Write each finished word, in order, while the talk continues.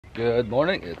Good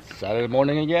morning, it's Saturday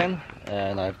morning again,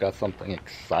 and I've got something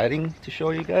exciting to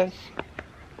show you guys.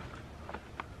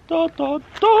 Da, da,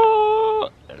 da.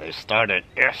 They started,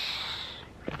 yes!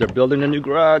 They're building a new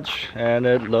garage, and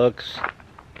it looks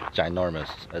ginormous.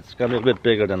 It's gonna be a bit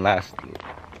bigger than my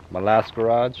last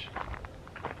garage.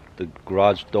 The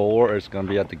garage door is gonna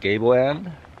be at the gable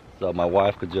end, so my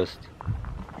wife could just,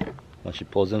 when she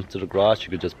pulls into the garage, she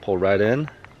could just pull right in.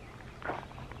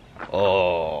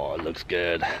 Oh, it looks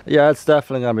good. Yeah, it's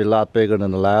definitely gonna be a lot bigger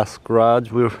than the last garage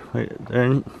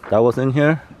that was in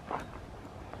here.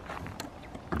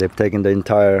 They've taken the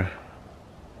entire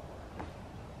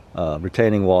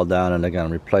retaining wall down and they're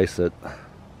gonna replace it.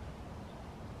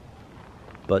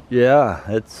 But yeah,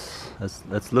 it's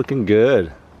looking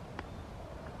good.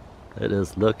 It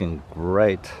is looking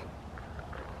great.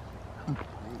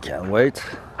 Can't wait.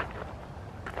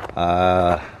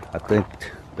 I think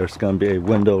there's gonna be a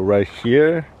window right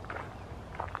here,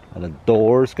 and a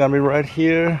door is gonna be right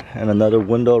here, and another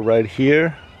window right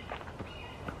here,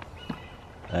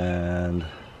 and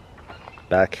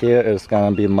back here is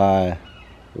gonna be my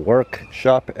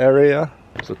workshop area.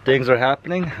 So things are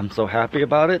happening. I'm so happy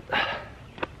about it.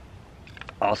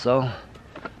 Also,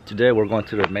 today we're going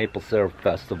to the Maple Syrup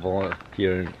Festival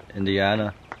here in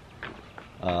Indiana.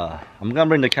 I'm gonna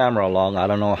bring the camera along. I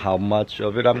don't know how much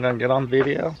of it I'm gonna get on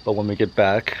video, but when we get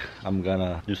back I'm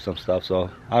gonna do some stuff. So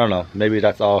I don't know, maybe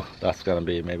that's all that's gonna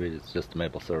be. Maybe it's just the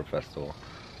Maple Syrup Festival.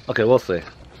 Okay, we'll see.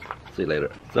 See you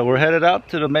later. So we're headed out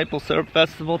to the Maple Syrup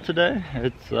Festival today.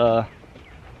 It's about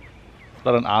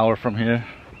an hour from here.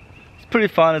 It's pretty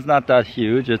fun. It's not that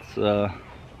huge. It's and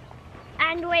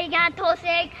we got to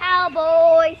see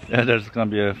cowboys. Yeah, there's gonna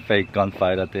be a fake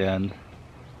gunfight at the end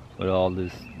with all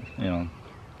these, you know,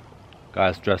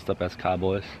 guys dressed up as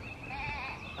cowboys.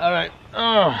 Alright.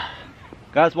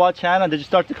 Guys, watch Hannah. Did you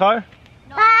start the car?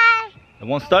 No. Bye. It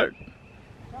won't start?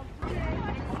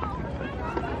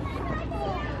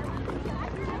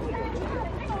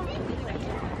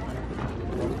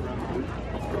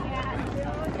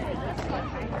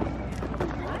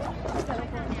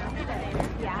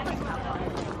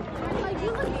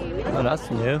 Oh, that's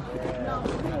new.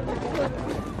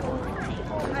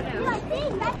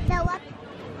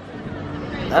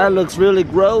 That looks really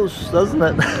gross, doesn't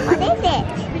it? What is it?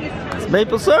 It's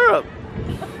maple syrup.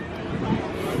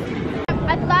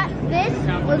 I thought this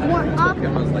was more awful.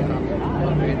 Are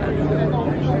they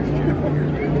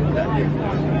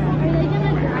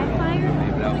gonna dry fire?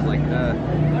 That was like that.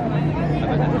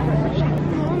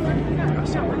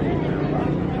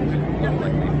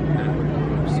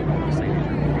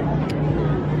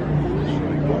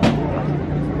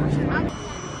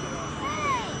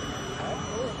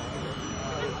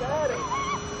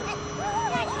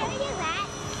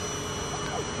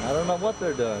 I don't know what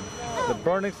they're doing. They're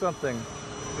burning something.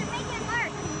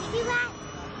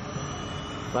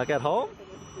 Like at home?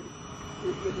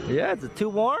 Yeah, is it too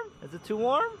warm? Is it too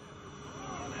warm?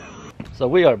 So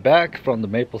we are back from the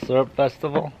Maple Syrup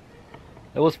Festival.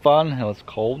 It was fun, it was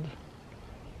cold.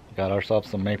 Got ourselves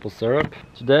some maple syrup.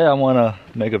 Today I want to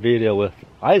make a video with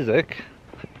Isaac.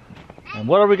 And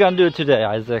what are we going to do today,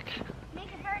 Isaac?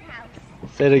 Make a birdhouse.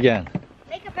 Say it again.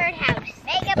 Make a birdhouse.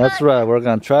 That's right, we're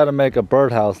going to try to make a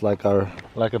birdhouse like a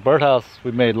birdhouse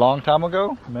we made a long time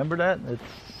ago. Remember that? It's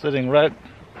sitting right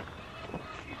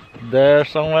there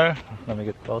somewhere. Let me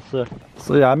get closer.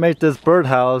 So yeah, I made this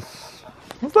birdhouse.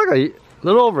 It's like a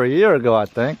little over a year ago, I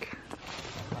think.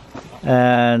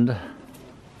 And it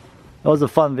was a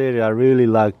fun video. I really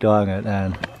liked doing it.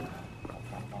 And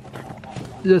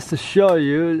just to show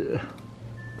you,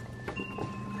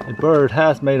 a bird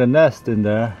has made a nest in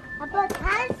there. A bird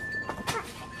has?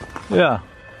 Yeah.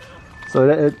 So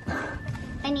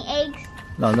Any eggs?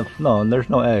 No, there's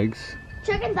no eggs.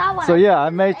 Chicken that one. So yeah, I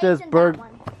made this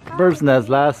bird's nest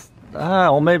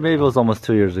well, maybe it was almost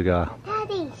 2 years ago.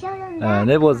 Daddy, show them that.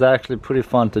 And it was actually pretty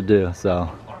fun to do, so.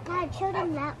 Dad, show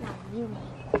them that one you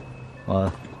made.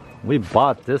 Well, we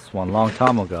bought this one a long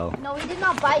time ago. No, we did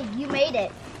not buy it. You made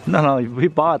it. No, we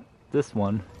bought this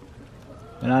one.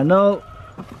 And I know.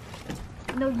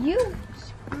 No, you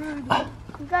screwed it.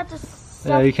 You got to.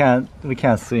 Yeah, we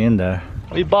can't see in there.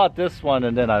 We bought this one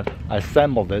and then I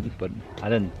assembled it, but I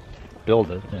didn't build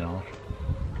it, you know.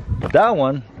 But that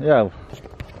one, yeah,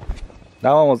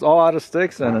 that one was all out of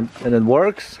sticks and it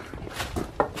works.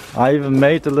 I even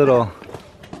made the little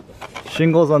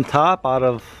shingles on top out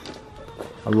of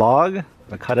a log.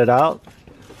 I cut it out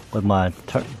with my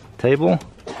table.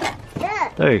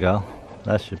 Yeah. There you go.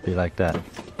 That should be like that.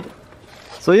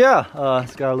 So yeah,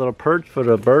 it's got a little perch for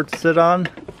the bird to sit on.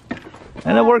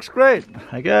 And it works great,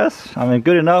 I guess. I mean,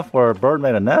 good enough where a bird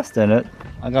made a nest in it.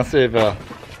 I'm gonna see if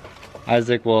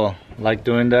Isaac will like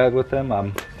doing that with him.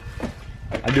 I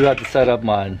do have to set up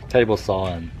my table saw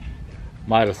and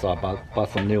miter saw. Bought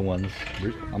some new ones.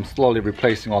 I'm slowly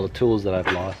replacing all the tools that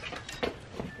I've lost.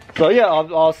 So yeah,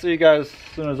 I'll see you guys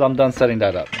as soon as I'm done setting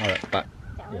that up. All right, bye.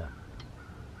 Yeah,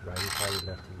 right. You probably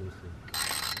left it loosely.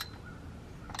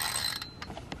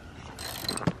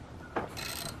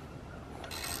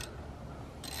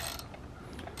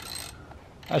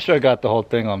 I sure got the whole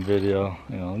thing on video.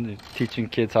 You know, teaching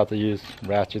kids how to use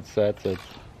ratchet sets. It's,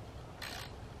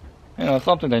 you know,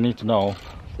 something they need to know.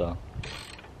 So,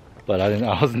 but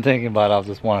I wasn't thinking about it. I was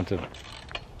just wanting to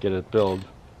get it built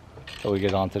so we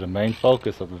get on to the main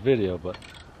focus of the video. But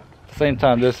at the same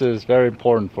time, this is very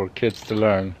important for kids to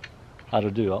learn how to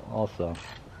do also.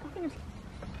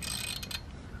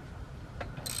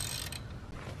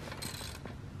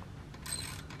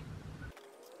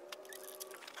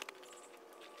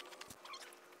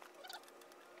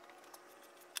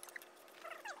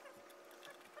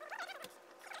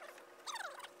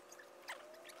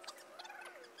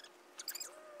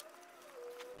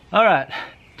 All right,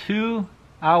 2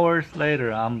 hours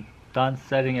later, I'm done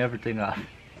setting everything up.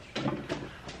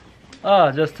 Oh,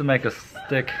 just to make a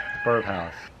stick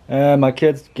birdhouse. And my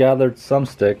kids gathered some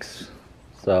sticks,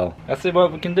 so let's see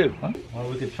what we can do. Huh? Well,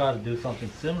 we could try to do something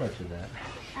similar to that.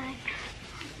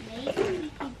 Maybe we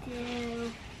could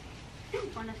do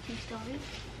 1 of 2 stories.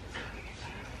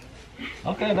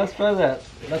 Okay, let's try that.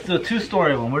 Let's do a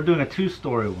 2-story one. We're doing a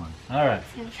 2-story one. All right.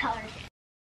 It's gonna be hard.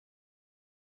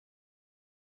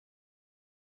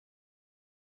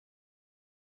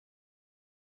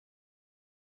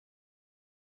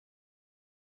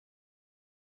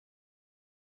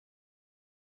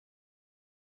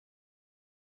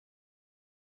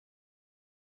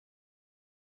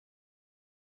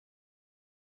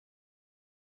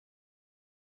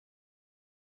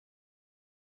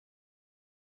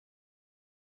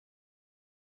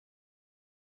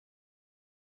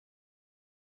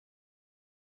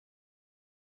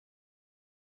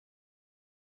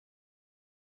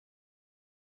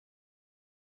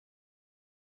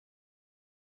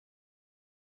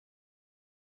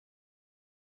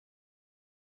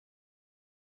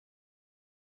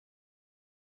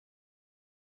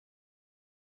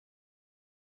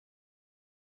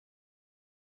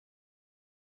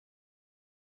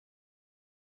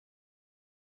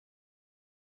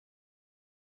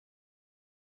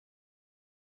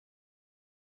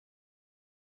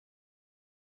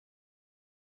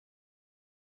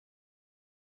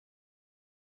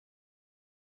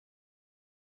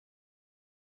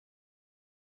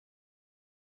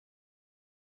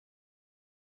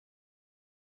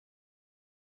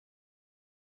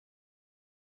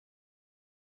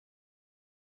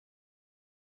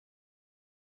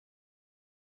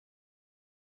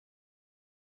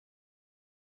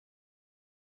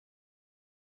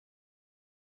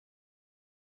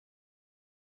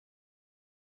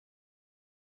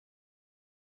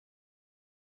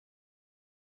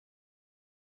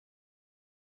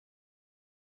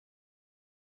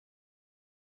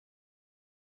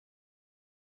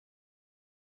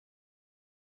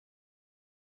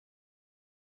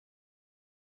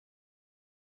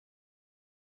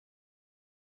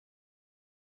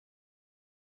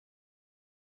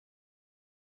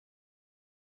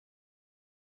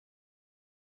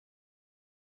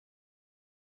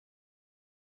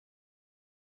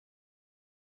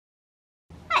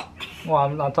 Well,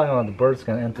 I'm not talking about the birds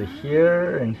can enter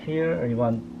here and here. Or you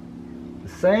want the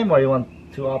same, or you want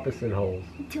 2 opposite holes?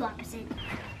 2 opposite.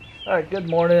 All right, good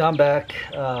morning. I'm back.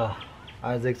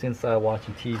 Isaac's inside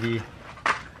watching TV.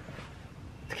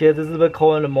 The kids, it's a bit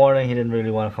cold in the morning. He didn't really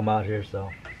want to come out here,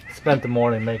 so spent the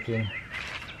morning making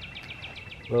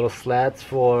little slats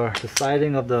for the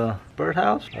siding of the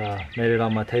birdhouse. Made it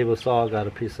on my table saw. Got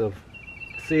a piece of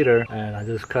cedar, and I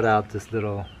just cut out this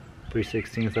little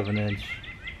 3/16 of an inch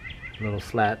little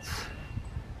slats,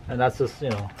 and that's just, you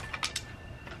know,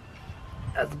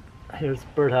 here's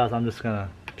birdhouse. I'm just gonna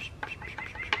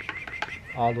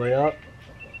all the way up.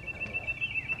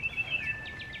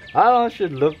 I don't know, it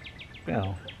should look, you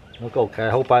know, look okay.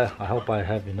 I hope I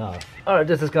have enough. All right,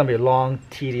 this is gonna be a long,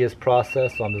 tedious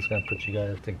process, so I'm just gonna put you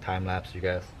guys, I think, time lapse you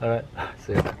guys. All right,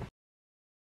 see ya.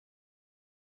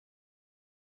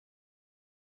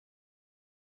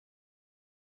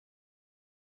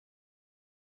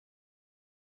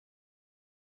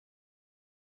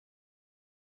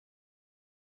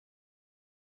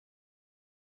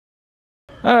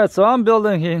 All right, so I'm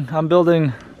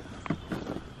building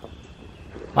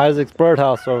Isaac's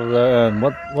birdhouse over there, and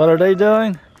what are they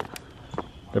doing?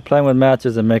 They're playing with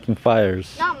matches and making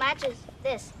fires. Not matches,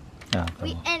 this. Yeah.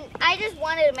 And I just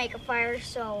wanted to make a fire,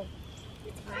 so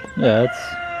Yeah, it's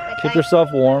keep yourself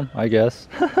warm, I guess.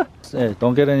 Hey,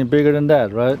 don't get any bigger than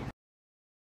that, right?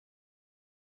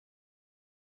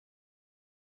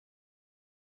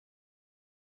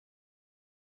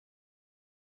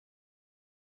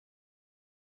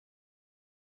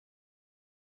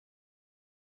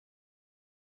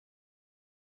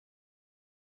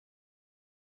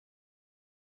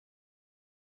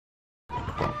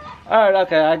 Alright,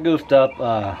 okay, I goofed up.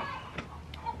 I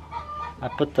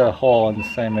put the hole in the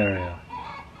same area.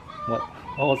 What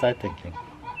was I thinking?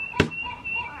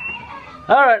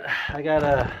 Alright, I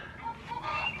gotta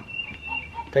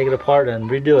take it apart and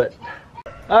redo it.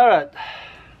 Alright,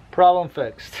 problem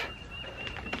fixed.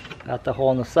 Got the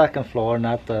hole in the second floor,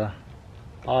 not the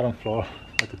bottom floor.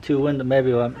 With the two windows,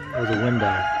 maybe it was a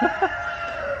window.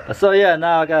 So yeah,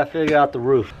 now I gotta figure out the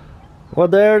roof. Well,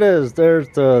 there it is. There's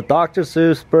the Dr.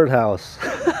 Seuss birdhouse.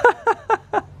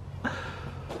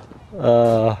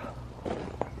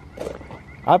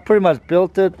 I pretty much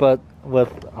built it, but with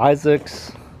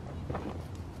Isaac's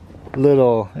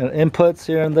little inputs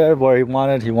here and there where he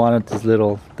wanted these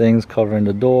little things covering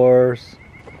the doors,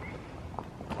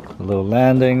 the little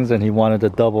landings, and he wanted a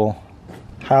double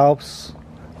house.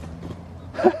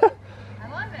 I love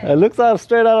it. It looks like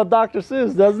straight out of Dr.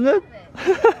 Seuss, doesn't it?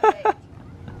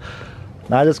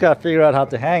 Now I just gotta figure out how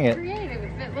to hang it. Creative.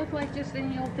 If it looked like just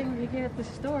any old thing we get at the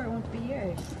store, it won't be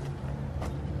yours.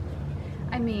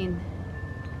 I mean,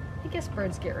 I guess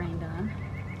birds get rained on.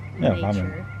 Yeah,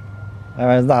 nature. I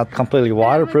mean, it's not completely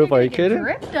waterproof. Are you kidding?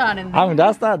 Dripped on in I mean,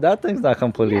 that thing's not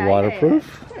completely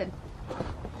waterproof. Yeah. Good.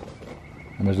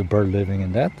 And there's a bird living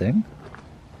in that thing.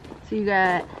 So you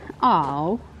got,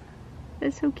 oh,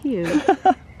 that's so cute.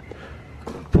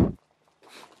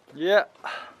 Yeah.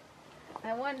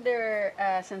 I wonder,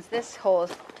 since this hole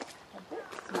is a bit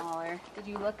smaller, did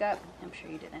you look up? I'm sure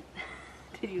you didn't.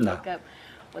 Did you look up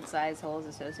what size hole is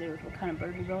associated with what kind of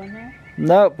bird would go in there?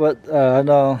 No, but I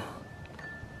know.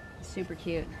 It's super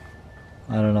cute.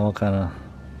 I don't know what kind of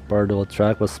bird it will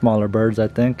attract, with smaller birds, I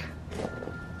think.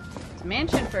 It's a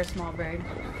mansion for a small bird.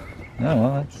 Yeah,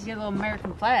 well, that's... Get a little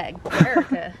American flag.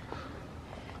 America.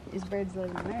 These birds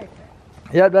live in America.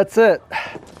 Yeah, that's it.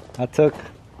 That took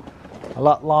a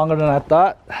lot longer than I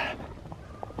thought.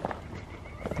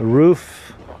 The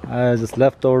roof, I just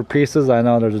leftover pieces. I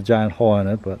know there's a giant hole in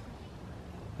it, but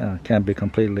it can't be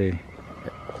completely.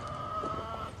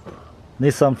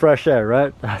 Need some fresh air,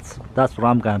 right? That's what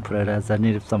I'm gonna put it as. I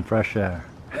needed some fresh air.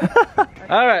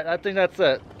 All right, I think that's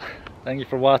it. Thank you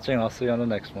for watching. I'll see you on the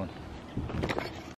next one.